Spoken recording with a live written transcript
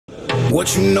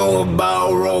What you know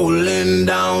about rolling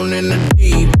down in the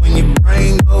deep? When your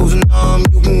brain goes numb,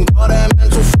 you can call that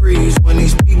mental freeze. When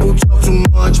these people talk too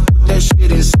much, put that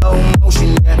shit in slow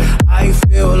motion. Yeah, I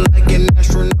feel like an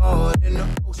astronaut in the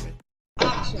ocean.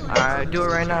 Alright, do it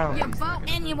right now. You vote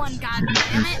anyone,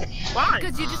 goddammit. Why?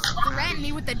 Because you just threatened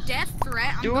me with a death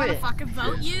threat. I'm Do gonna it. fucking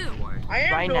vote you. I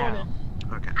am Right doing now. it.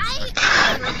 Okay. I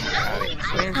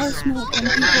don't know.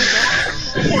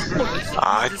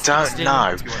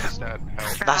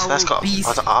 That's got.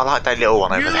 I like that little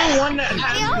one over You're there. the one that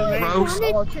has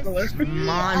the Roast name.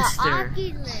 monster. I'm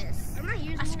not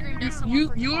using I screamed at someone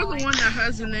for You're the calling. one that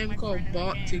has a name called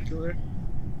Particular.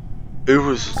 Who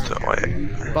was? Wait.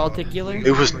 Particular?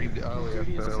 Who was? Earlier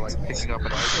for like picking up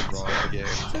an item wrong in the game.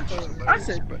 I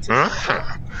said Huh? I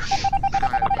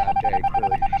had a bad day,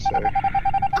 clearly. So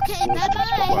Okay,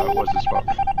 well, it was his fault.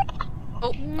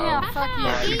 Oh, yeah, fuck you.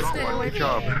 You Please got stay one. away Good from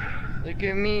job. me. Look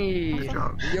at me. Good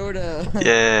job. Yoda.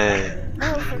 Yeah. No,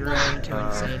 Growing to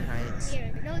insane heights.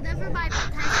 no, never mind.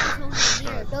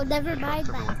 No, never mind.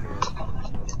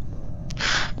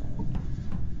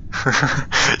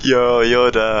 Yo,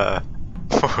 Yoda.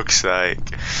 Fuck's sake.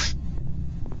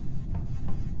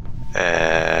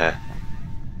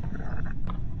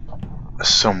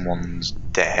 Someone's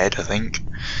dead, I think.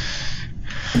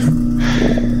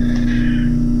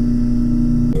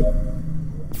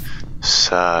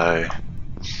 So,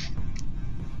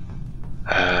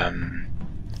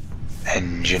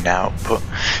 engine output.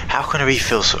 How can I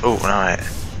refill so? Oh, right.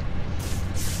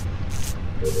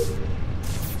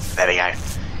 There we go.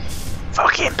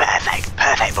 Fucking perfect,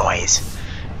 perfect, boys.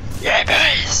 Yeah,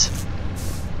 boys.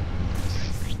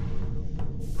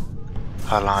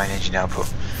 Align engine output.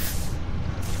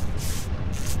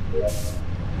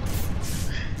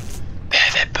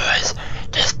 Perfect, boys.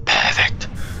 Just perfect.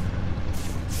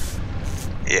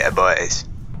 Yeah, boys.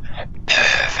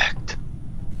 Perfect.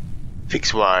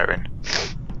 Fix wiring.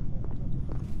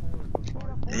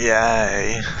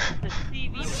 Yay. Get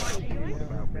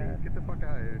the fuck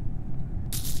out of here.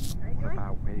 What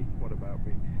about me? What about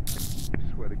me? I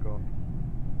swear to God.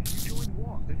 You join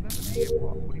what? There's nothing here.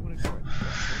 What do you want to join?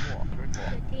 Join what?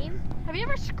 Have you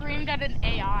ever screamed at an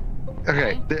AI?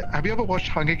 Okay, have you ever watched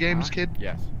Hunger Games, kid?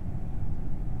 Yes.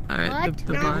 Alright,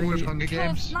 the Have you ever body. watched Hunger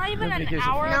Games? Not even Nobody an gives a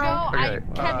hour fuck. ago, I Okay.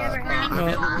 kept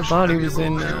screaming. Well, the body was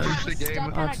in, Have you ever watched the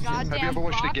game? oxygen. Have you ever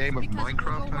watched a game of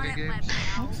Minecraft Hunger Games?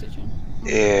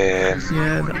 Yeah.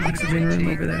 Yeah, the oxygen room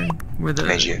over there. Where the...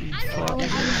 Engine.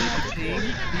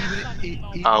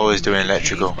 Even I was doing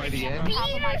electrical. by the end,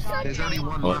 there's only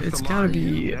one Well, left it's alive. gotta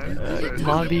be So-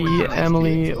 Bobby,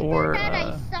 Emily, or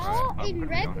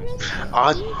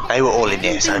They were all in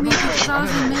here, so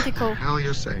Hell,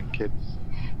 you're saying, kid.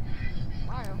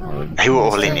 they were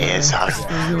all in here, so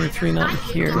There's only three not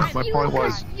here. My point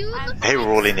was, they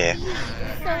were all in here.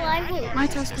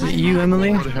 Is it you,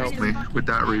 Emily? God help me with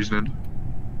that reasoning.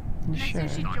 You sure?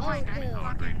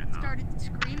 Started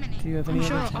screaming. Do you have any I'm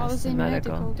sure other I was tasks in in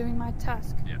medical medical? doing my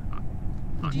task.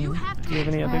 Do you have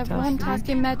any I other have one tasks? task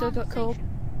in medical.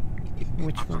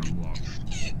 Which one?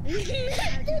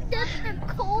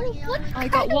 I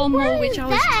got one more which I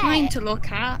was trying to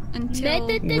look at until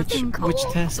Which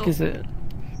task is it?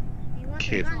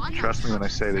 Kid, trust me when I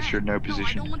say this, you're in no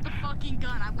position.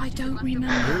 I don't remember.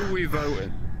 Who are we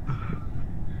voting?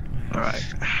 Alright.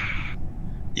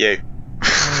 You.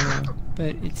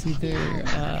 But it's either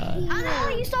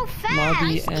Oh, you're so fast.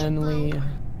 Lobby, Emily.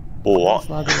 What? It's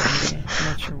Lobby, Emily. I'm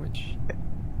not sure which.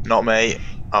 Not me.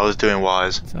 I was doing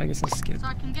wires. So I guess I'll skip. So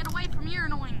I can get away from your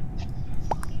annoying.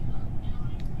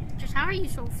 Just how are you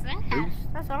so fast?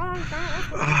 That's all I'm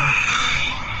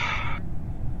saying.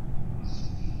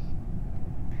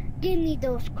 Give me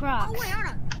those Crocs. Oh, wait, hold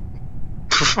on.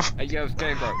 Hey, yo,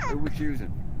 Gamebro, who we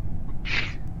choosing?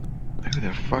 Who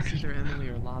the fuck It's is... either Emily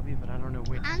or Lobby, but I don't know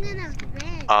which. I'm gonna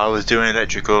vent. I was doing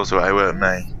electrical, so they weren't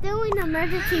me. Doing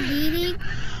emergency meeting.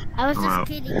 I was Wow.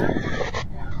 just kidding.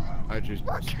 I just.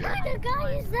 What kind of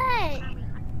guy is that?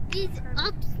 He's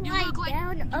upside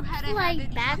down,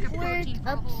 upside backwards,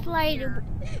 upside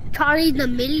Charlie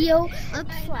D'Amelio,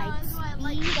 upside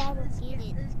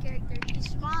speed.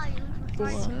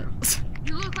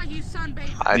 You look like you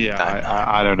sunbathed.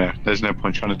 I don't know. There's no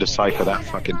point trying to decipher that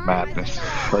fucking madness.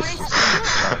 Let's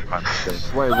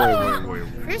just... Wait.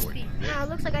 Crispy. No, it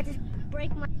looks like I just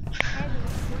break my head.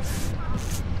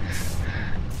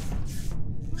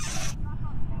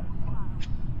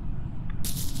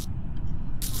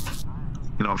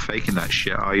 You're not faking that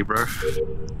shit, are you, bro?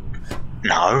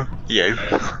 No, you.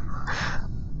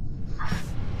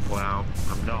 Wow,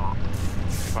 I'm not.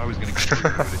 If I was gonna kill you,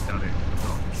 I would have done it. I'm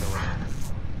not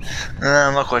killing.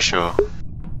 I'm not quite sure.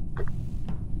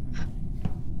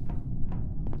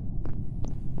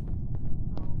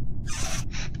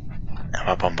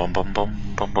 Bum bum bum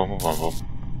bum bum bum bum bum.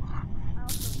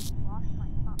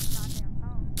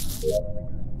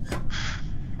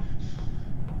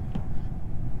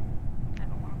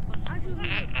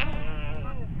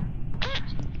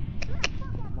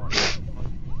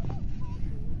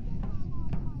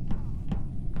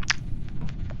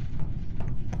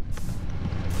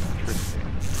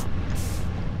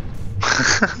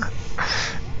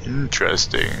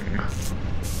 Interesting.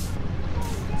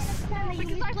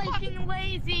 Because I'm fucking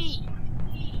lazy.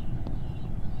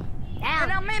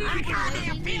 And I'm in my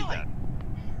goddamn feeling.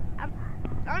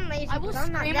 I'm lazy. I will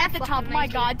scream at the top of my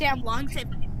goddamn lungs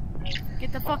and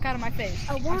get the fuck out of my face.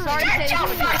 I'm sorry to say this.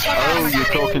 Oh, you're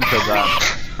talking to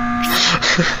that.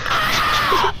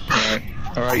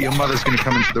 Alright, your mother's going to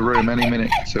come into the room any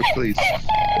minute, so please.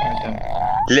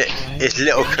 It's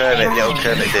Little Kermit. Little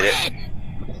Kermit did it.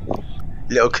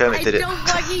 Little Kermit did it. I don't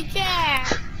fucking care.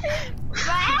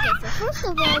 Okay, so first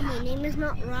of all, my name is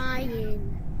not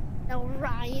Ryan. No,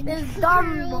 Ryan is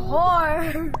dumb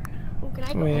whore.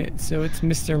 Wait, so it's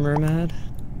Mr. Mermad?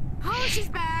 Oh, she's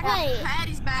back. Wait,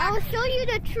 Patty's back. I will show you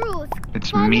the truth.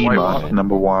 It's Mima,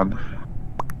 number one.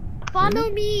 Follow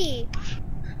me.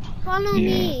 Follow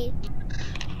me.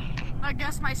 I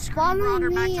guess my screen Follow brought her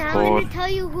back me. to I'm going to tell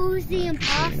you who's the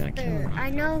imposter. I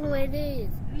know who it is.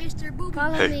 Mr. Booby.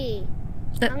 Follow me.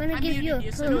 I'm going to give you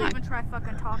a So clue. don't even try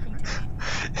fucking talking to me.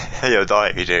 You'll die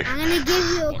if you do. I'm going to give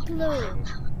you a clue.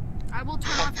 I will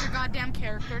turn off your goddamn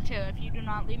character too if you do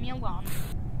not leave me alone.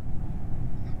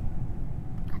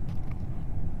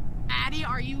 Addie,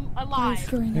 are you alive? I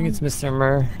think it's Mr.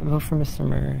 Murr. Vote for Mr.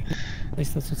 Murr. At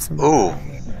least that's what some. Ooh.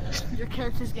 Your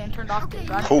character's getting turned off too.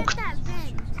 Hulk.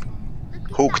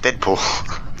 Hulk Deadpool.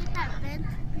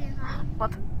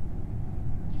 What?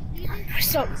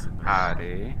 So.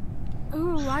 Addy.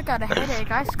 Ooh, I got a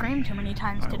headache. I screamed too many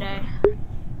times today.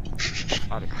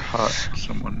 I'd hurt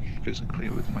someone physically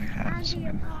with my hands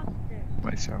and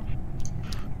myself.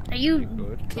 Are you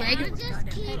plague?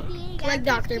 Plague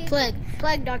doctor, plague.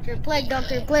 Plague doctor, plague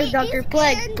doctor, plague doctor,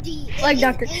 plague. Plague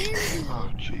doctor.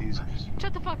 Oh, Jesus.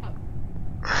 Shut the fuck up.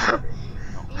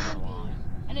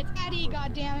 And it's Addie,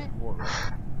 goddammit.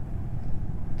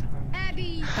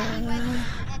 Abby. Don't know.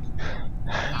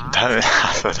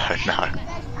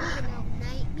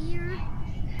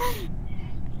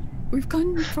 We've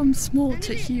gone from small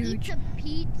to huge.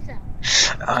 Pizza.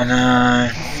 I know.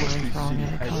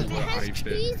 It has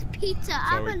cheese pizza.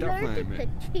 I'm allergic to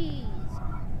cheese.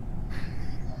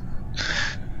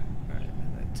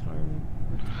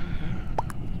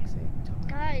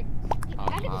 Guys, you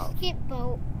gotta skip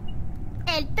vote.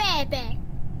 El Pepe.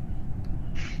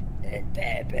 El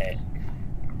Pepe.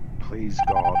 Please,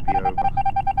 God, be over.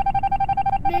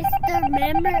 Mr.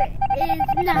 Member is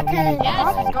not Yes,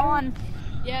 off. it's gone.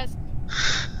 Yes.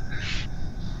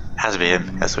 Has to be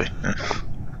him. Has to be.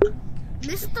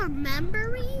 Mr.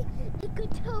 Memory? You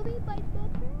could tell me by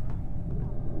number?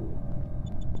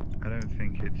 I don't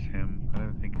think it's him. I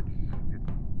don't think it's...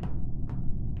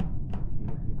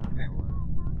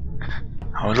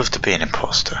 I would love to be an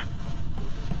imposter.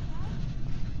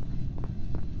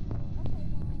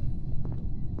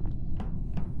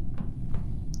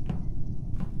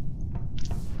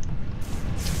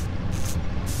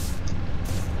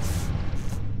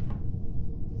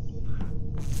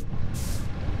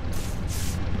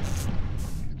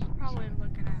 Probably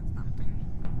looking at something.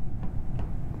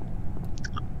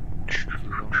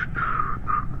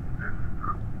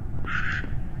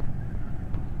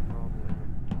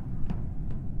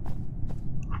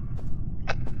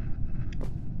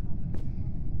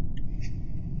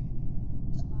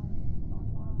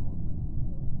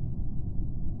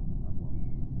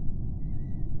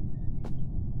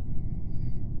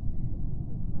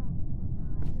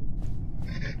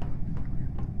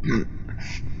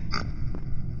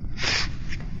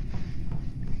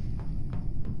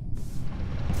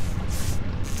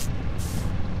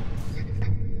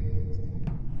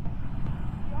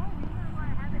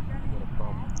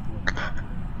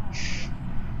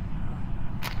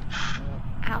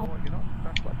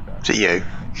 Is it you?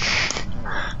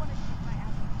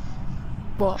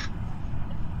 What?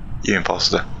 You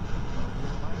imposter.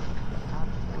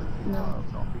 No.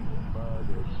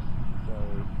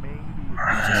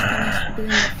 I just finished doing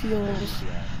the fuels.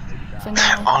 So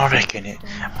now I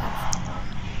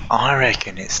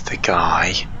reckon it's the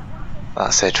guy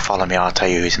that said, "Follow me, I'll tell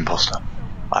you who's imposter."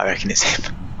 I reckon it's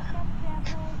him.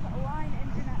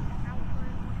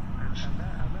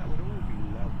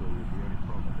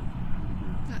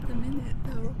 at the minute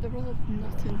they're all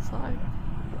not inside.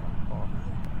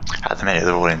 At the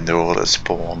minute, they're all at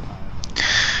spawn.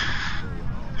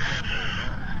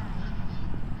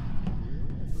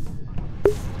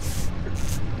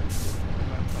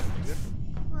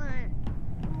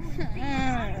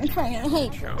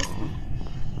 nature.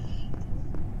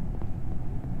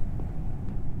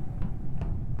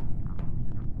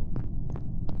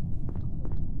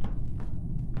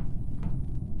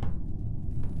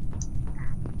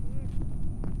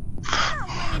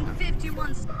 In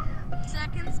 51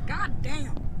 seconds? God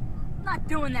damn. Not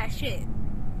doing that shit.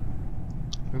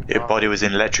 Your body was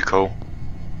in electrical.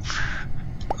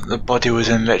 The body was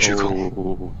in electrical.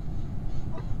 Oh.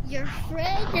 Your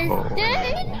friend is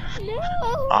dead.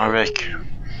 No. I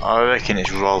reckon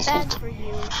it's Bad Roswell. for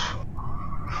you.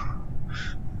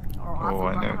 Oh,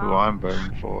 I know who I'm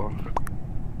voting for.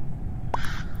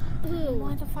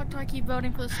 Why the fuck do I keep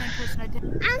voting for the same person I did?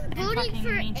 I'm voting for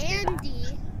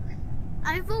Andy.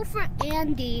 I vote for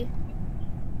Andy.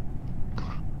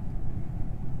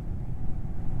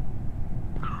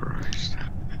 Christ.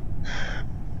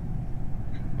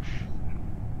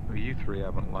 Well, you three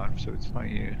haven't left, so it's not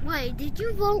you. Wait, did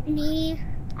you vote me?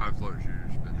 I voted you.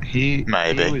 He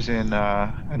Maybe. was in,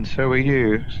 and so were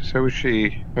you. So was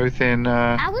she. Both in,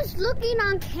 I was looking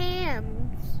on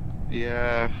cams.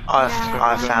 yeah.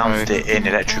 I found it in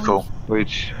electrical.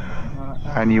 Which,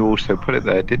 and you also put it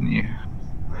there, didn't you?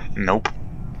 Nope.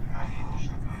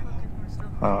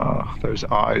 Those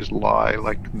eyes lie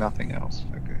like nothing else.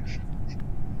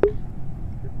 Okay.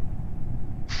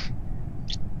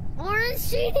 Orange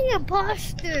cheating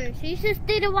imposter. She just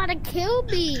didn't want to kill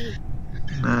me.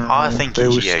 No, I think they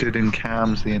it's were you. stood in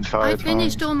cams the entire I time.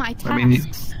 finished all my tasks. I mean,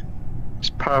 it's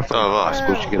perfectly Oh, right.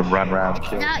 possible she could have run around,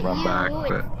 killed, Not run you. back, It's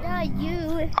but not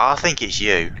you. I think it's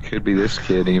you. it could be this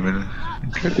kid even.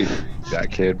 It could be that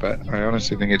kid, but I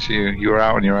honestly think it's you. You were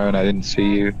out on your own. I didn't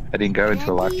see you. I didn't go into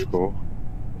electrical.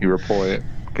 You report it.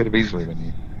 Could have easily been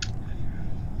you.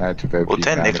 I had to vote Well, for you,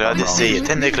 technically, found I it did wrong. see it.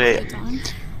 Technically,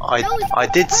 I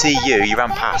did see you. You ran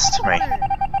past me.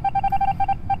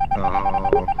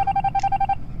 Oh,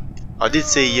 I did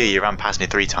see you. You ran past me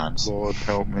 3 times. Lord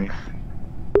help me.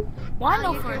 Well, I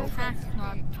know for a fact it's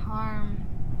not harm.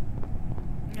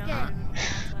 No, Yeah.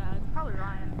 probably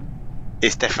Ryan.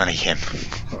 It's definitely him.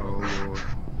 Oh, Lord.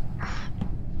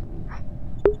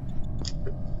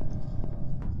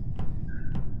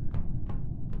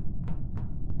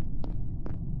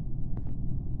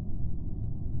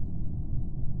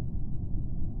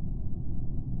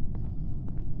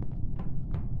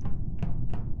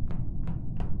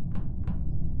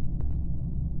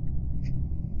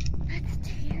 That's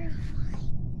terrifying.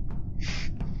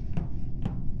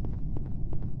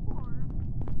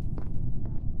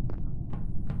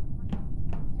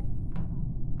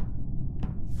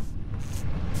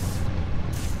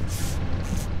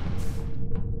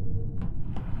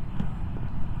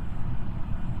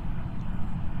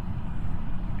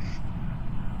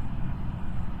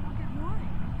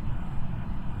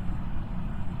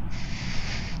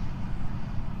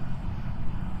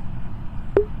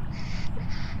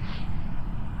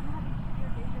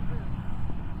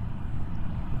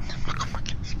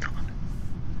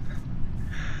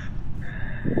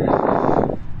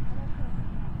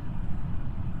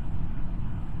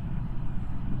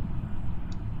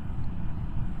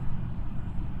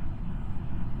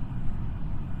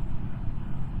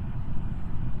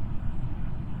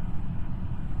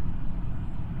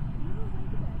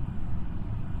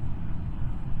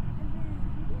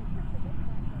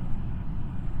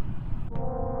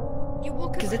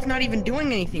 Because it's not even doing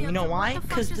anything. You know why?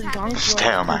 Because the gong Stay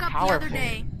on, man. powerful.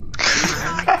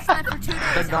 Oh,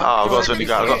 I've got something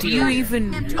to go. Do you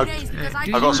even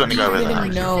I got something to go with even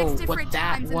that. know what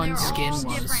that one skin was?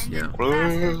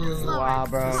 Wow,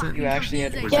 bro. You actually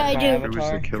had to Yeah, I do. Who was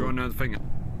the Draw killer? another finger.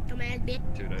 Command bit.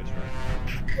 2 days, right?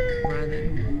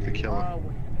 Rylan, The killer.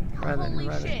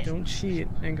 Rylan, don't cheat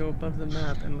and go above the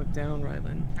map and look down,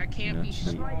 Rylan. I can't be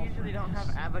cheating. I usually don't have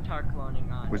avatar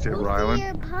cloning on. Was it Who's the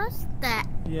Rylan? imposter?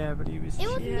 Yeah, but he was It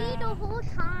was cheating. me the whole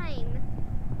time.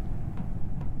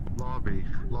 Lobby.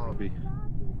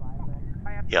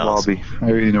 Yes. Lobby. I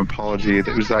owe you an apology. It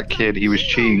was that kid. He was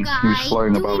cheating. He was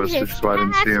floating above us. Doing This is why I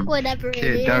didn't see his him. task, whatever it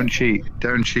Kid, is. don't cheat.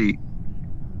 Don't cheat.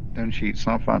 Don't cheat. It's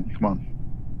not fun. Come on.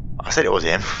 I said it was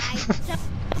him.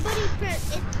 Somebody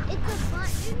press. It's a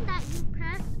button that you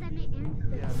press and it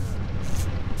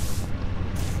instantly.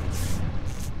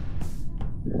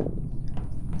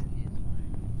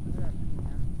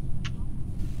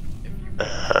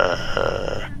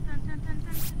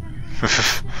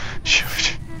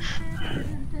 Shoot.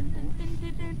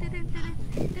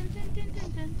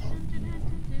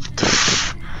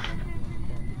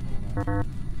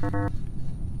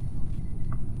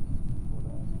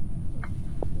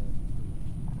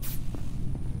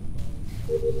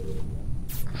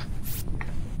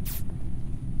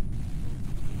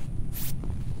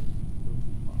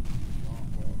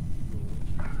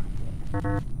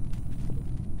 Man's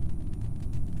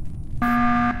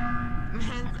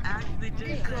actually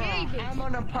just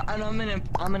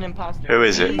I'm an imposter. Who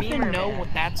is Do it? you even know what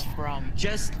that's from?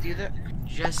 Just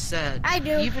said. I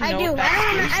do. I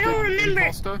don't remember.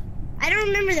 I don't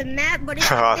remember the map, but it's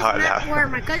this map where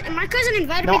my cousin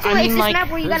invited me to. It's this map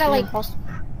where you gotta like.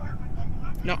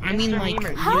 No, I mean like.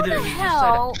 How the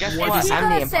hell is he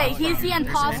gonna say he's the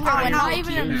imposter when not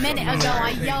even a minute ago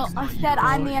I said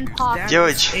I'm the imposter? Do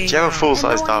you have a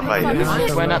full-size Darth Vader?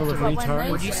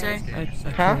 What'd you say?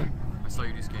 Huh? Do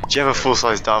you have a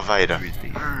full-size Darth Vader?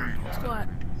 What?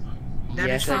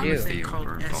 Yes, I do.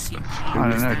 I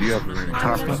don't know, do you have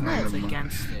a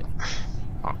Against it.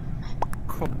 I'm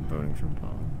voting for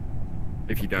Paul.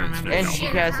 If you don't, And she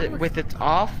has it with its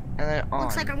off and then on.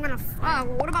 Looks like I'm gonna. Oh, well,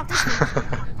 what about this one?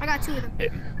 I got 2 of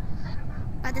them.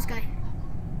 Got this guy.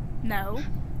 No.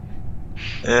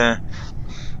 Yeah.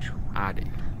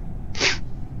 Addy.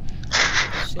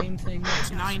 Same thing.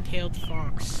 It's nine-tailed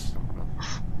fox.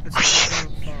 It's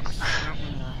nine-tailed fox. That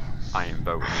one. I am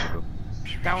voting for.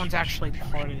 That one's actually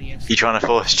part of the. You trying to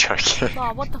force choke it?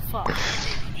 Oh, what the fuck?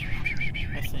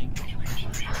 I think.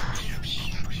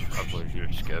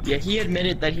 Yeah, he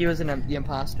admitted that he was the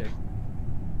imposter.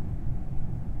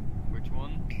 Which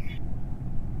one?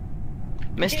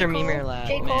 Mr. Mimir Lab.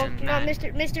 J. Cole. No,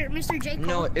 Mr. J. Cole.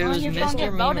 No, it was You're gonna Mr.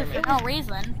 get voted Mimir. for no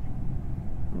reason.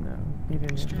 No, he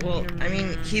didn't. Well, I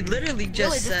mean, he literally Really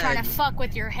just just said. trying to fuck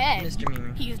with your head. Mr.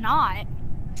 Mimir. He's not.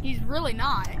 He's really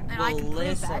not. And I can prove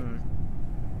Listen.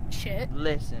 that. Shit.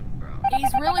 Listen, bro.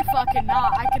 He's really fucking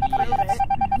not. I can prove it.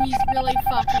 He's really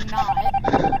fucking not.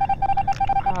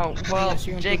 Oh, well,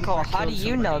 J. Cole, how do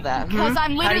you know that? Because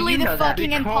I'm literally the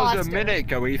fucking imposter. Because a minute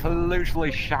ago he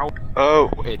literally shouted. Oh,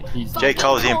 He's J.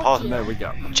 Cole's the imposter. There we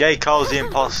go. J. Cole's the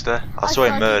imposter. I saw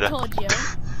him murder. Told you.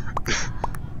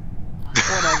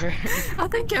 Whatever. I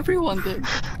think everyone did.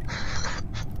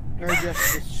 Or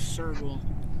just a circle.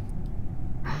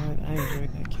 I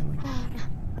enjoyed that killing.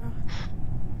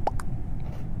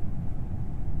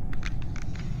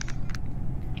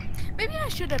 Maybe I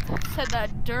should have said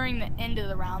that during the end of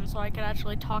the round so I could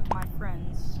actually talk to my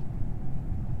friends.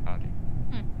 Addy.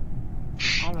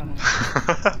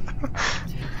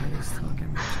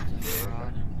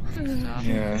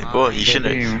 Yeah. Well, you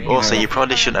shouldn't have. Also, you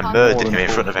probably shouldn't have murdered him in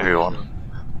front of everyone.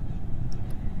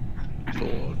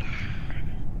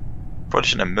 Probably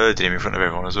shouldn't have murdered him in front of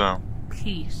everyone as well.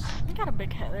 Peace. I got a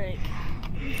big headache.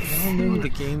 Do y'all know who the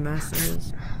game master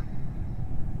is?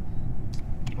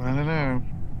 I don't know.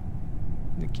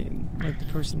 The game, like the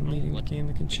person leading the game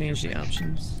that can change the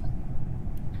options.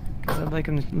 Cause I'd like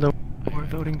him to lower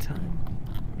voting time.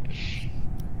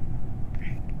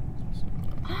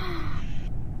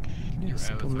 Yeah,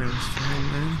 simple names for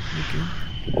him, man. Okay.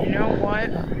 You know what?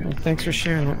 Well, thanks for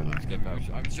sharing that.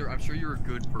 I'm sure you're a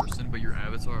good person, but your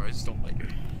avatar, I just don't like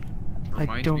it.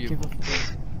 I don't give a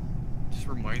fuck. Just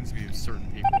reminds me of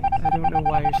certain people. I don't know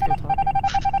why you're still talking.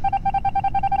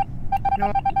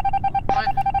 No. What?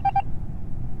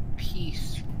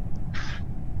 Peace.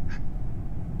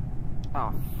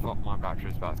 Oh, fuck, my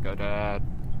battery's about to go dead.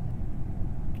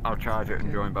 I'll charge it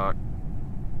and join back.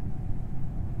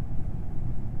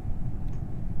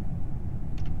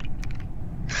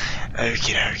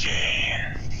 Okie dokie.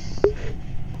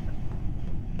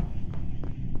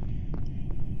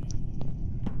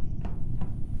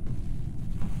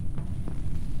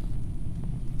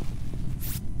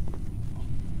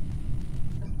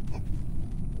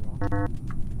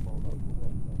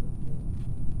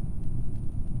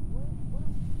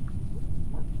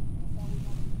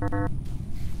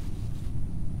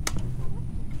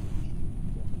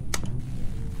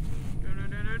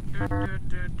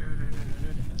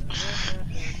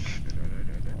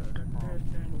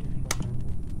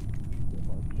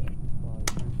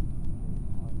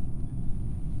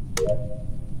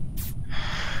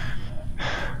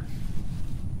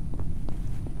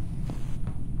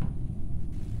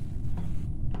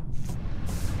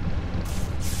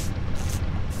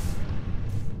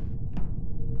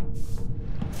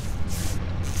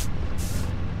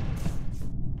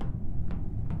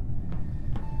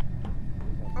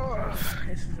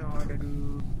 This is hard to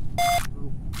do.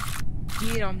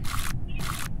 Get him.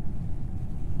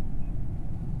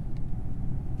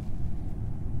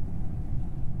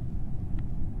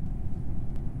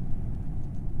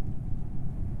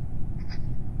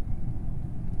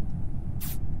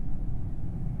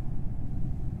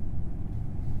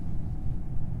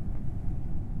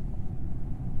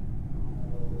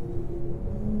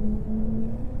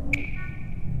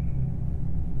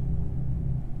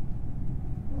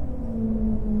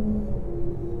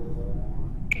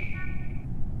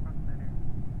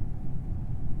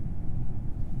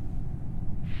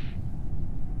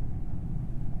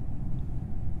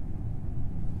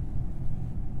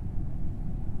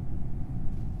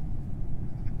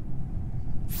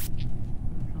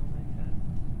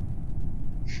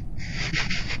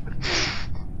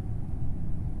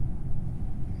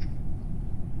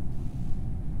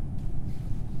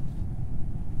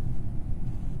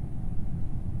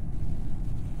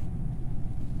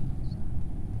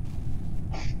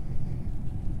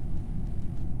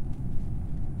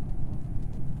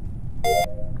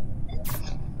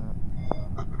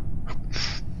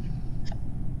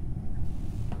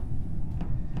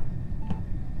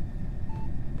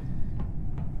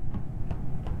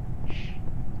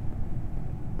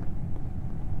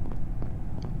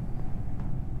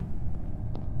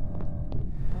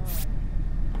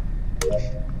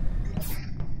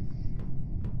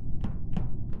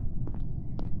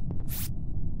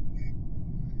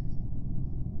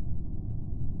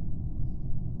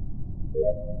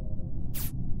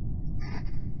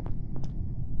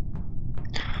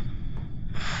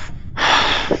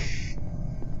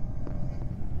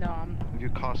 No, I'm. If you're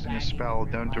casting a spell,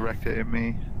 don't direct it at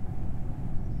me.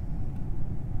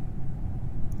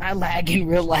 I lag in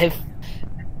real life.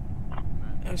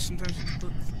 Sometimes I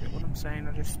forget what I'm saying.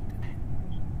 I just.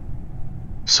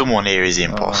 Someone here is the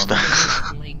imposter.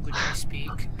 Language I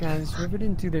speak. Guys, River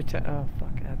didn't do their oh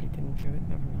fuck, Abby didn't do it.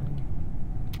 Never mind.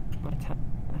 My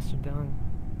tasks are done.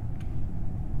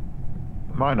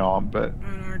 Mine aren't, but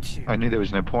Mine are too. I knew there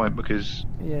was no point because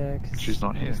Yeah, because she's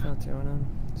not here. She's not doing them.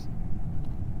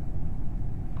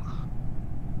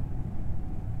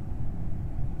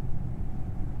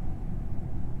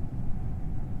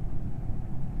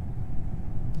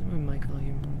 Michael,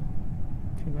 you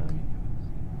too bad.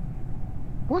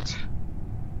 What?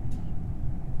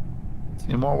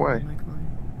 In what way?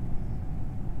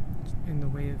 In the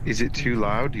way of. Is it too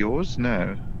loud? Yours?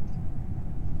 No.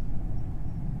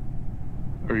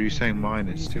 Or are you saying mine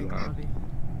is too loud?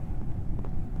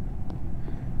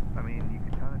 I mean, you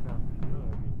can turn it down.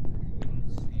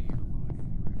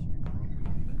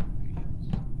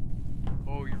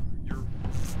 Oh, you're.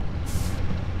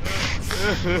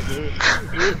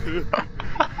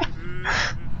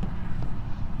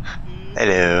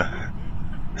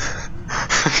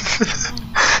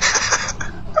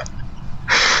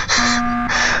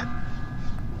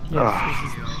 Hello.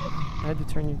 I had to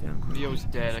turn you down. Neo's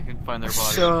dead. I couldn't find their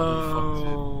body.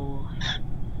 So.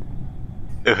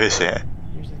 Who is it?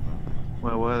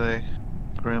 Where were they?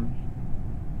 Grim?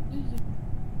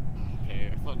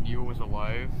 Okay, I thought Neo was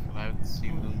alive, and I haven't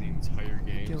seen them the entire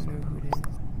game. I don't know who it is.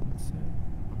 So,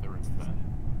 But they're in bed.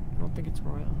 I don't think it's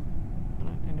Royal.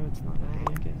 But I know it's not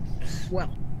Abby, I guess. Well.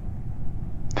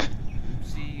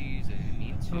 Oopsies, I didn't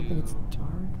mean I don't think it's to.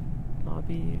 Dark.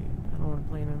 Lobby. I don't want to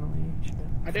blame Emily. She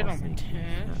I did on the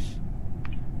test.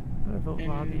 I'm gonna vote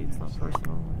Lobby. It's not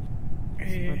personal.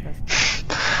 It's my best.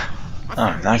 Oh,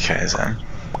 in that case then.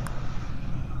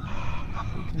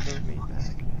 You can vote me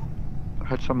back. I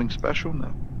had something special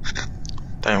now.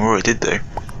 Don't worry, did they?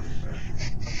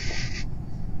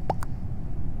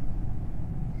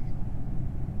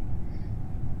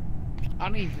 I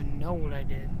don't even know what I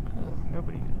did. Oh,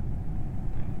 nobody did.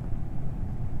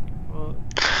 Well,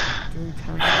 doing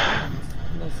tasks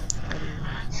unless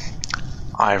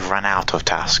I've run out of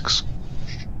tasks.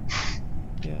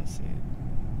 yeah, see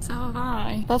it. So have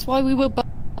I. That's why we were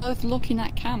both looking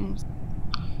at cams.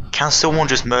 Can someone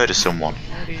just murder someone?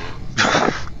 I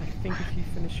think if you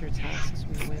finish your tasks,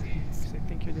 we win. Because I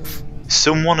think you're the only one who's.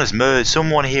 Someone has murdered.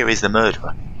 Someone here is the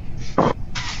murderer.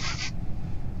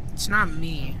 It's not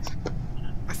me.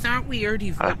 I thought we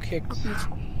already vote kicked the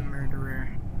murderer.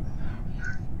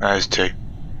 There's two.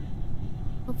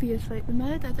 Obviously, the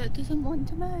murderer that doesn't want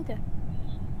to murder.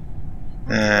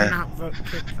 Not vote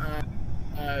kicked.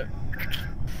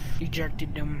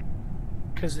 Ejected them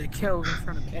because they killed in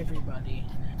front of everybody.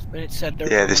 But it said there.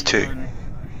 Yeah, there's two.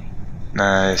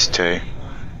 No, there's two.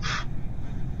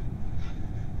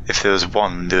 If there was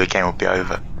one, the game would be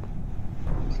over.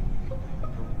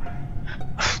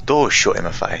 Door shut in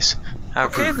my face. How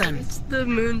rude. It's the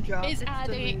moon drop. It's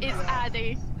Addy. It's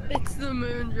Addy. It's the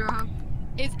moon drop.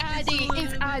 It's Addy.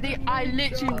 It's Addy. I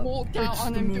literally walked out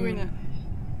on him doing it.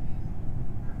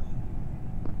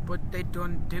 But they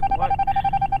don't do what?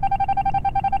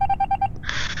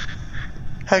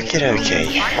 Okay,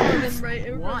 okay. Right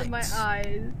in front of my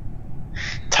eyes.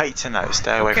 Take to note,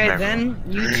 stay away from Okay, everyone.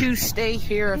 then you two stay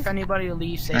here. If anybody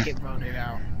leaves, they get voted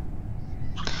out.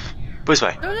 Which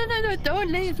way? No, don't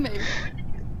leave me.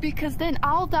 Because then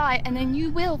I'll die and then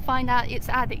you will find out it's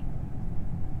Addy.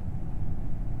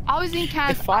 I was in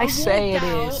camp. If I say it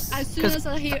out, is, as soon as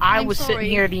I hear, I was sitting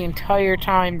here the entire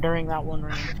time during that one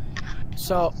round.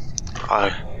 So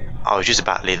I was just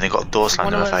about to leave and they got a door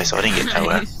slammed in my face, so I didn't get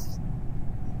nowhere.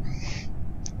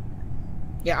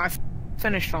 yeah, I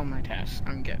finished all my tasks.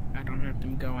 I'm good. I don't have to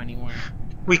go anywhere.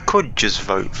 We could just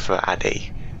vote for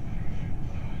Addy.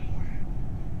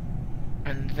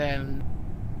 And then,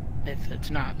 if it's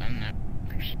not, then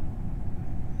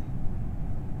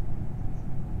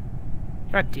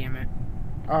God damn it.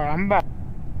 Oh, I'm back.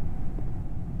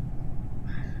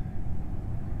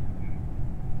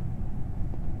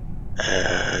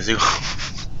 Is he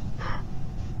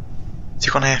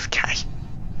gone AFK?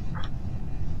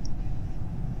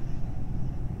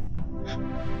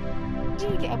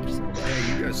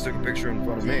 Hey, you guys took a picture in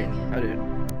front of me. I did.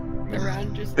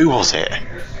 Who was it?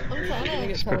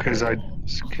 It's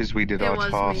because we did our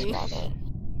task.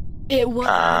 It was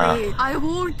me. I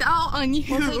walked out on you.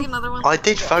 I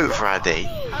did vote for Addy.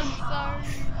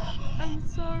 I'm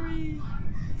sorry.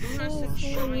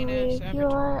 With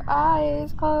your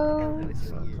eyes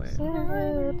closed.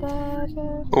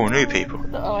 Oh, new people.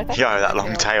 Yo, that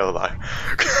long tail though.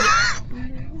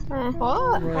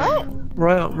 What? What?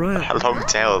 Royal. That long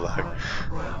tail though.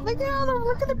 Look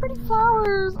at the pretty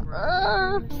flowers.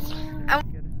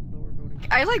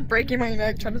 I like breaking my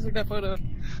neck trying to take that photo.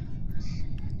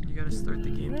 You gotta start the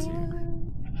game too.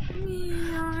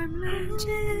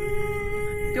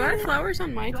 Do I have flowers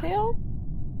on my tail?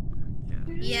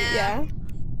 Yeah.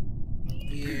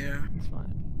 Yeah. It's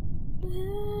fine.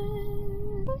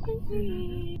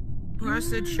 Who has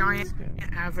the giant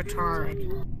avatar?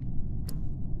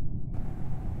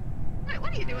 Wait,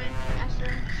 what are you doing,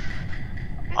 Asher?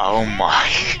 Oh my.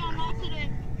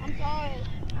 I'm sorry.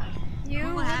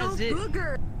 Who has it?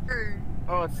 Booger.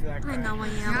 Oh, it's that guy. I know I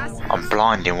am. I'm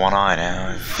blind in one eye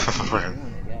now.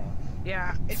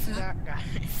 Yeah, it's that guy.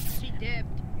 She dipped.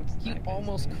 You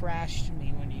almost crashed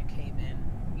me when you came in.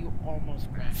 You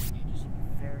almost crashed me, just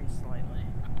very slightly.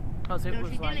 Because it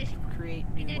was like create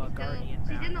new Guardian.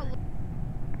 She didn't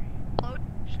load.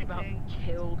 She about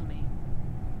killed me.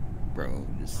 Bro,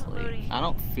 just like, I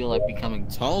don't feel like becoming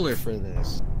taller for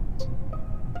this.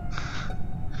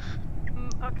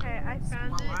 Okay, I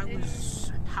found it.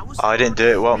 I didn't do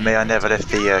it. Well, me, I never left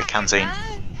the canteen.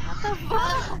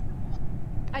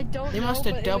 I don't know. They must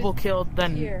have double killed,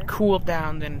 then cooled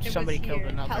down, then somebody killed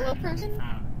another. Hello, person?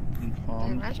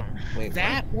 Wait,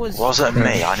 that was. Wasn't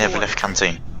me. I never left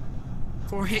canteen.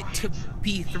 For it to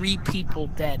be 3 people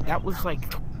dead, that was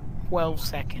like 12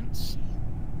 seconds.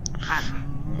 At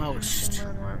most.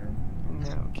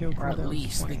 No, kill Or at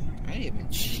least.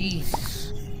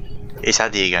 Jeez. It's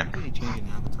Addy again.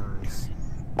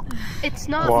 It's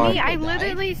not Why? me. I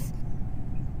literally.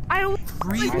 I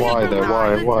Why though?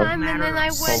 Why? And then I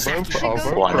went I'll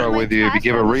vote with you if you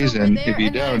give a reason. If you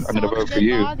don't, I'm gonna vote for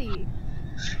you.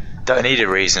 Don't need a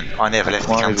reason. I never left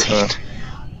the canteen.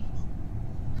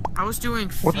 I was doing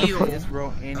What the field.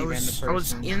 fuck? I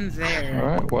was in there.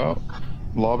 Alright, well,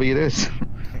 lobby it is.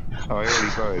 Oh, I already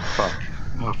voted. Fuck.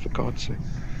 Oh, for God's sake.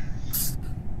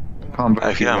 Can't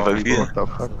vote for you. Vote for you. What the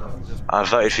fuck? I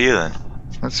voted for you then.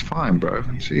 That's fine, bro.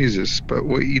 Jesus. But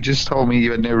what you just told me you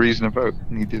had no reason to vote,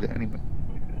 and you did it anyway.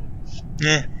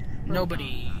 Yeah.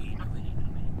 Nobody.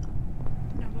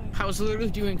 I was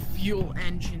literally doing fuel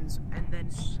engines, and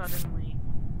then suddenly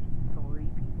 3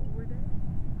 people were dead.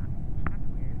 That's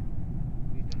weird.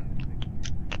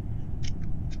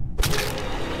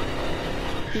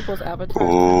 People's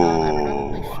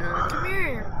avatars. Come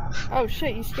here. Oh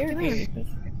shit, you scared me.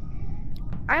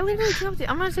 I literally jumped it.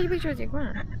 I'm gonna take a picture with you. Come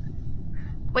on.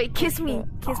 Wait, kiss me.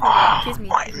 Kiss me. Kiss me.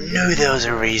 I knew there was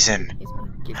a reason.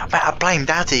 I blamed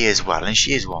Daddy as well, and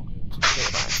she is one.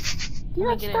 You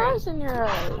have stars in your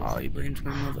eyes. Oh, you blamed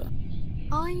my mother.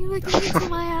 Oh, you looking into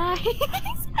my eyes?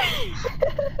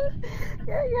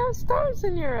 Yeah, you have stars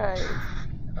in your eyes.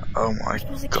 Oh my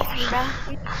gosh.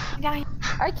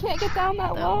 I can't get down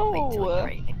that low.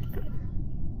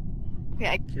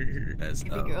 Okay, That's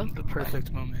The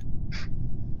perfect moment.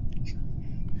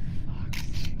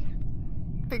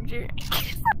 picture.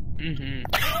 Mm-hmm.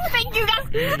 Thank you guys.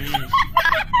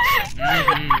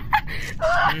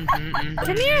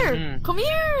 Come here. Come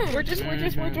here. We're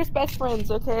just best friends,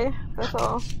 okay? That's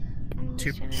all.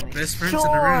 2 best friends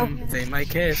in the room. They might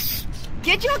kiss.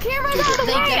 Get your cameras out of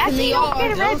the way. I see you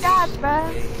get red dots,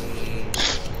 man.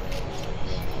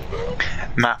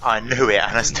 Matt, I knew it,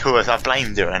 and I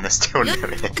blamed her, and I still knew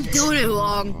it. You're doing it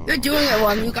wrong. You're doing it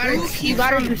wrong. You gotta do circles. You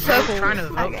gotta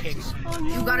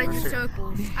do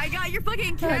circles. I got your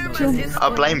fucking camera. I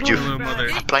blamed you.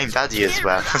 I blamed Daddy as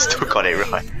well. I still got it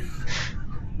right.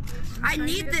 I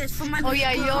need this for my. Oh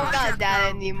yeah, you don't got that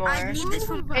anymore. I need this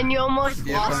for. And you almost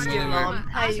lost your mom.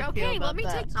 How you feel about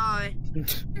that? Sorry.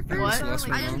 What? I just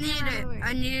needed it.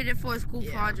 I needed it for a school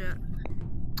project.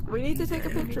 We need to take a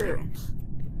picture.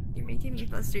 You're making me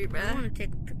flustered, bro. I want to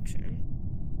take a picture.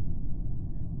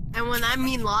 And when I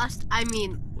mean lost, I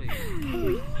mean.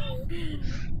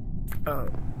 Oh.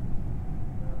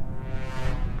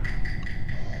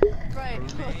 Right.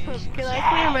 Can I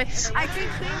clear my? I can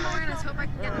clear more and let's hope I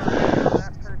can get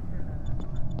that person.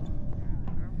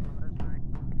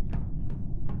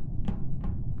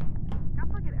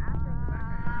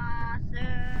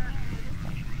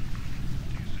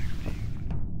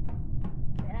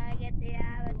 Can I get the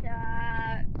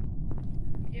avatar?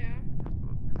 Yeah.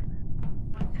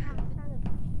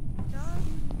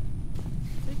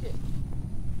 Take it.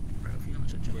 Bro,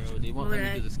 they won't let me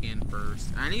do the scan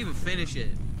first. I didn't even finish it.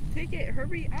 Take it.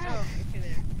 Hurry up. Oh, okay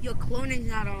there. Your cloning's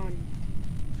not on.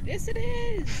 Yes, it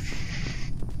is.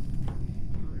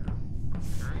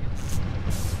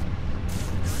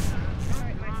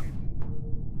 Alright, my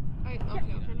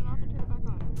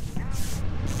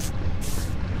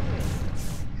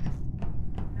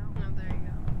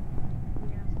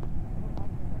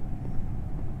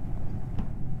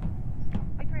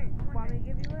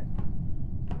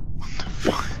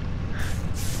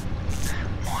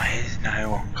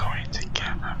know I'm going to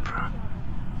get that, bro.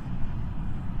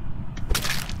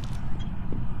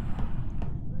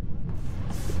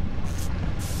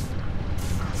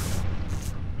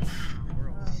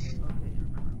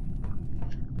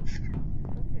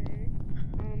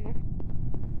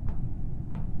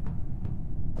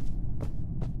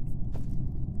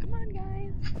 Come on,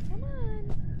 guys. Come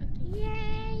on.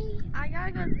 Yay! I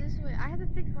gotta go this way. I have to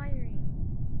fix wiring.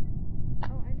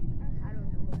 Oh, I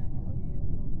don't know what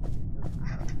I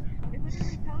have to do. It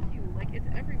literally tells you, like, it's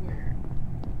everywhere.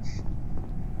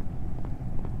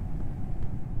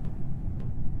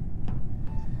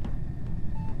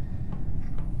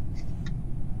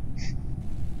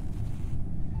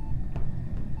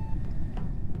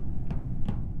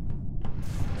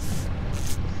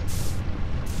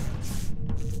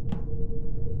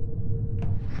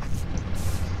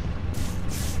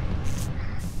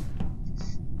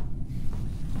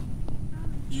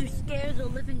 You scared the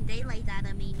living daylight out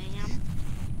of me, ma'am.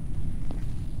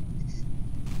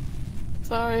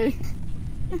 Sorry.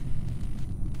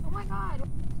 Oh my god.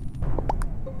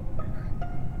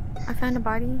 I found a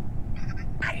body.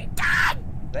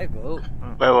 They vote.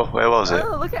 Where was it?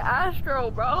 Oh, look at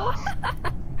Astro, bro.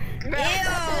 Ew!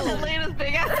 Elena's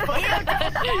big ass.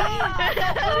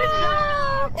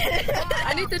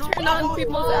 I need to turn on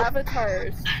people's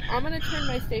avatars. I'm gonna turn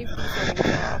my safety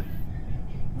settings off.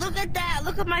 Look at that!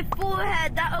 Look at my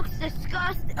forehead! That looks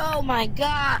disgusting! Oh my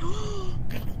god!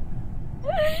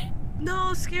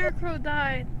 No, Scarecrow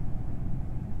died.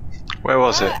 Where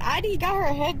was it? Addie got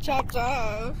her head chopped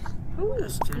off.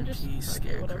 SJP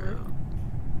Scarecrow.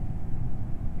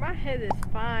 My head is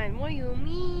fine. What do you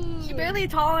mean? She barely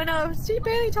tall enough. She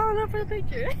barely tall enough for the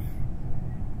picture.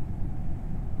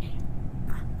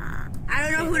 I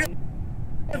don't know who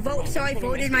to vote, so I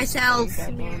voted myself.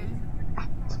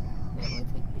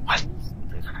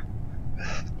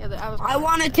 I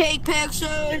want to take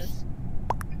pictures.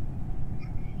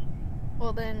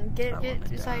 Well then, get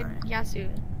beside Yasu.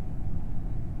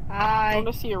 I'm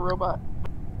gonna see a robot.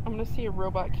 I'm gonna see a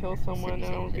robot kill someone,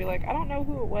 and I'll be like, I don't know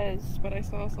who it was, but I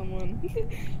saw someone.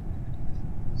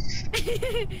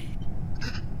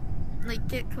 Like,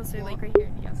 get closer, like right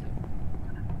here, Yasu.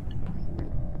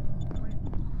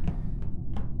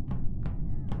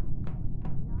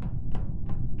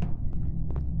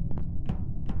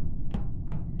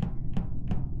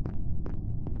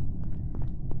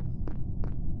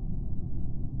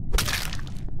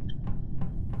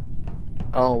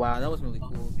 Oh wow, that was really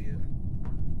cool of you.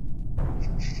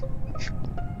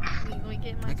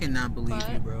 I cannot believe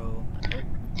you, bro.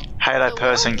 Halo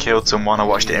person killed someone. I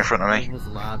watched it in front of me. It was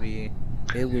lobby.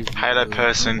 It was Halo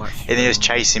person, and he was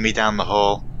chasing me down the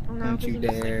hall. Don't you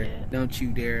dare! Don't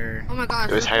you dare! Oh my gosh.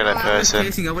 It was Halo person.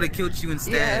 I would have killed you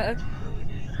instead. Yeah.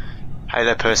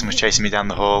 Halo person was chasing me down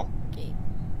the hall.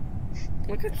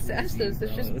 Look at Sastas,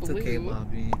 it's just It's blue. okay,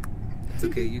 Lobby. It's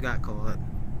okay, you got caught.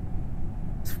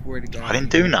 Swear to God. I didn't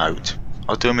do note.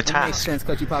 I was doing my It makes task. sense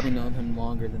because you probably know him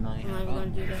longer than I I'm have. not gonna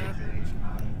do that.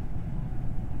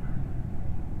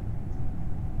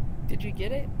 Did you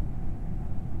get it?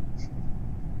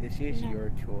 This is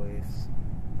your choice.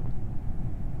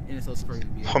 And it's also going to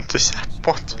be. What does that?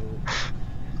 What?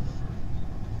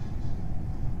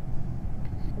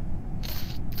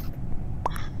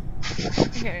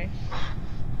 Okay.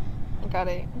 Got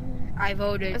it. I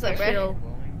voted. It's like Phil.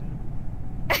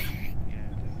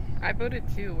 I voted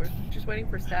too. We're just waiting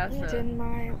for Sasa. In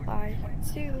my life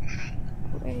too.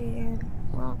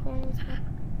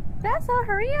 Sasa,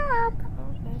 hurry up!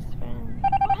 Oh, best friend.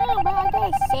 Oh, bro, I got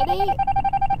a city.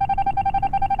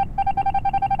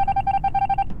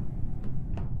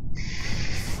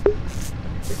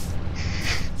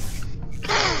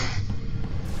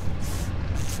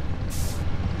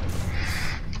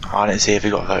 I didn't see if he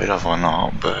got voted off or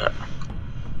not, but.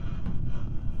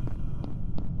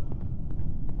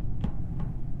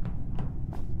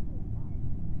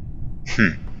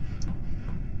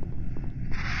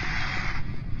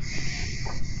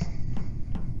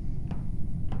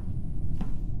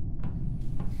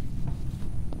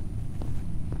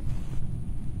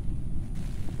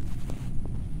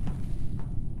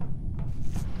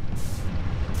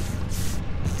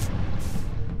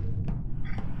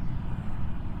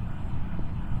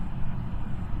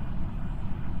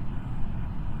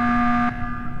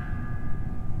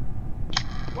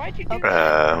 Why'd you do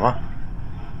that? What?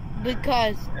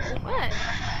 Because. What?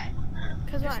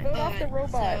 Cause Just vote off the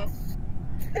robots.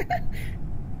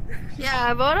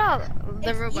 Yeah, I vote out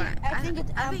the robot. I think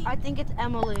it's Emily. I think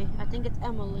it's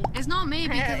Emily. It's not me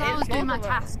because I was doing my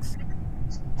tasks.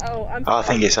 Oh, I'm I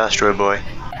think it's Astro Boy.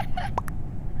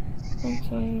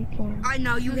 I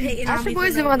know you hating on me.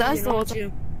 Boy's the one that's the whole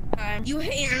time. You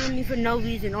hating on me for no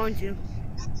reason, aren't you?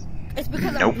 It's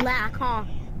because I'm black, huh?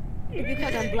 It's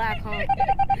because I'm black, huh?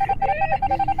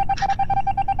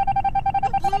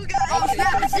 Blue guy. Oh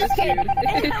snap! It's this kid.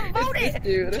 Vote it.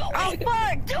 Dude. Oh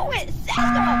fuck! Do it. Do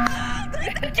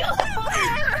it.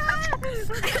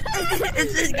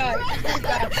 It's this guy.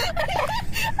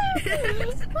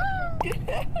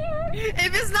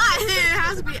 If it's not him, it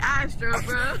has to be Astro,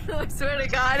 bro. I swear to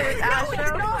God, it's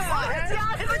Astro.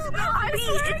 It's not me.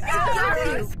 It's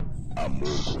Astro.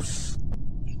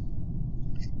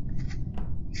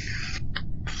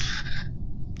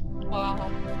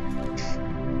 Wow.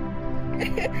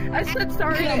 I said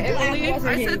sorry to Emily.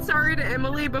 I said sorry to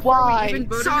Emily before we even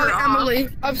voted her off. Emily.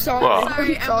 I'm sorry. What?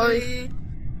 Sorry, Emily.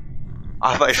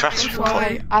 I voted for Astro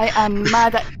Boy. I am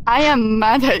mad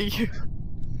at you.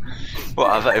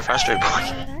 What? I voted for Astro Boy.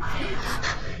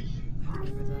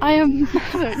 I am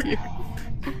mad at you.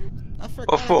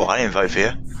 What for? I didn't vote for you.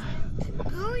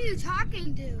 Who are you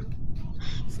talking to?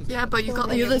 Yeah, but you got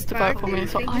the others to vote for me,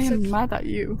 so I am mad at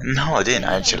you. No, I didn't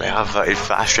actually. I voted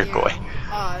for Astro Boy.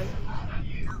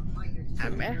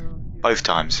 Both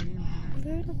times.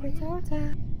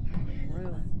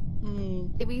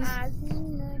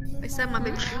 I said my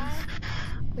baby.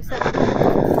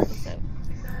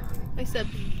 I said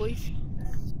boys. You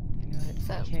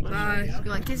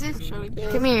want kisses?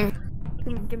 Come here.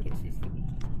 Give me kisses.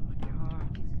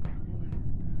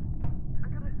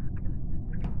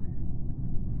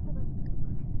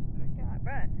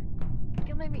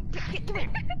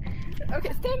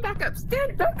 Okay, stand back up.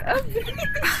 Stand back up.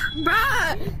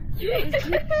 Bruh.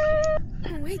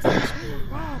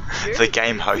 The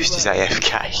game host is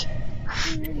AFK.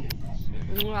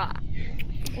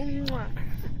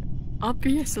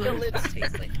 Obviously. The lips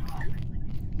taste like.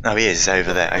 No, he is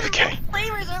over there, AFK.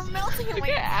 Flavors are melting in my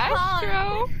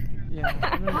Astro.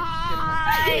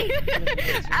 Hi.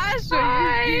 Astro.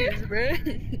 Hi.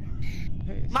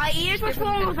 My ears were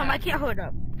swollen with him. I can't hold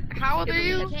up. How old are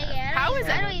you? How is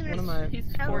that? One of my He's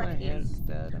friends 14. is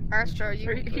dead. Astro, he's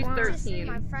 13.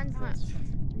 My friends list.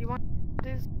 You want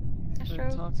this? Astro,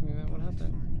 Astro? talk to me, man. What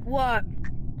happened? What?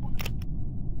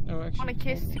 Oh, actually. Want to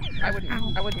kiss? I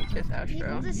wouldn't kiss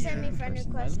Astro. Just send me friend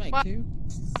request. What?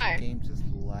 Why? Game just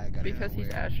lag. Because he's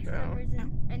Astro.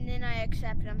 And then I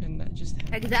accept him. And that just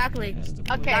Exactly.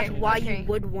 Okay. That's why okay. you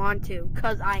would want to,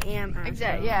 cause I am Astro.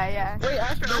 Exactly. Yeah. Wait,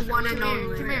 Astro, The one and come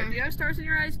only. here. Do you have stars in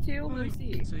your eyes too? Let me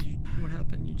see. So what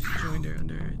happened? You just joined her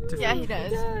under different... Yeah, he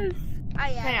does. I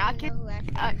Hey, I'll kiss.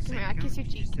 Come here, I'll kiss your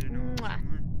cheek. Mwah.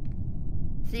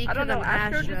 See, I don't know.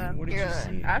 Astro What did you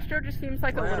see? Astro just seems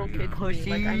like a little kid to me.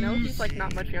 Like I know he's like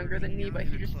not much younger than me, but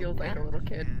he just feels like a little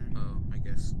kid. Oh, I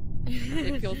guess.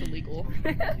 It feels illegal.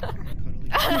 Kind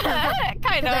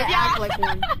of, I yeah. act like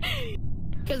one.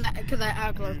 Cause I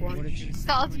act like What one. did you see?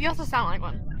 So, you also sound like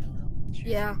one.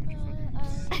 Yeah.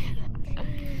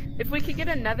 If we could get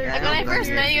another. Like when I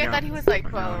first met you, I thought he was like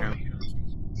 12.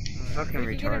 Fucking If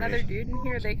we could get another retarded. dude in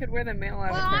here, they could wear the male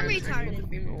avatar. Well, I'm and retarded. the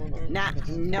female one. Not,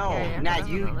 no, Yeah, not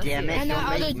you, let's damn see. it. And Don't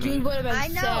that other make me. dude would have been I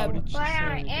know, Seb. but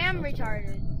I am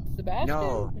retarded. Sebastian?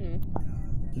 No.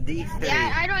 These three.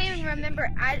 Yeah, I don't even remember.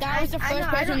 That was the first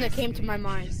person that came to my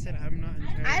mind.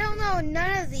 I don't know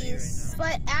none of these,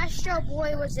 but Astro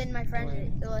Boy was in my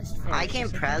friend list. I can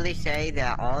proudly say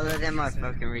that all of them are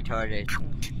fucking retarded.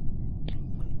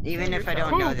 Even if I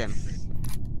don't know them.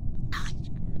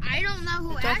 I don't know who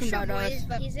We're talking Astro about Boy us. is,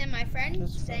 but he's in my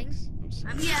friends thing.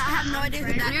 Yeah, I have no idea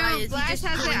who that guy is. Black He just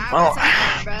has joined. an Well,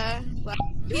 avatar,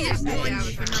 He just joined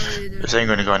me for no reason. this ain't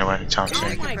gonna go anywhere anytime Oh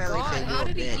soon. my god, how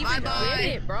did he even Bye-bye. get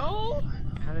it, bro?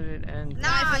 How did it end?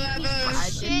 Nah, you piece I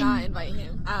of did shit. not invite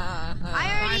him. I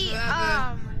already,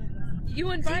 You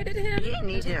invited him? You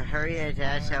need to hurry his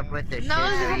ass up with the shit. No, so he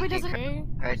he probably can- doesn't hear you.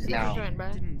 Or no. Join, bro.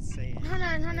 Hold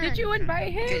on. Did you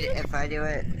invite him? Cause if I do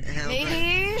it, he'll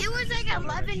Maybe. It was like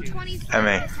 11:24.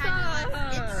 Emmy. It's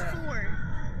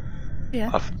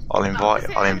 4. I'll invite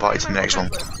you to the next one.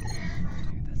 That's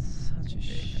such a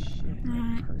shit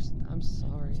person. I'm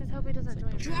sorry. Just hope he doesn't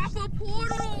join. Drop a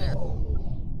portal!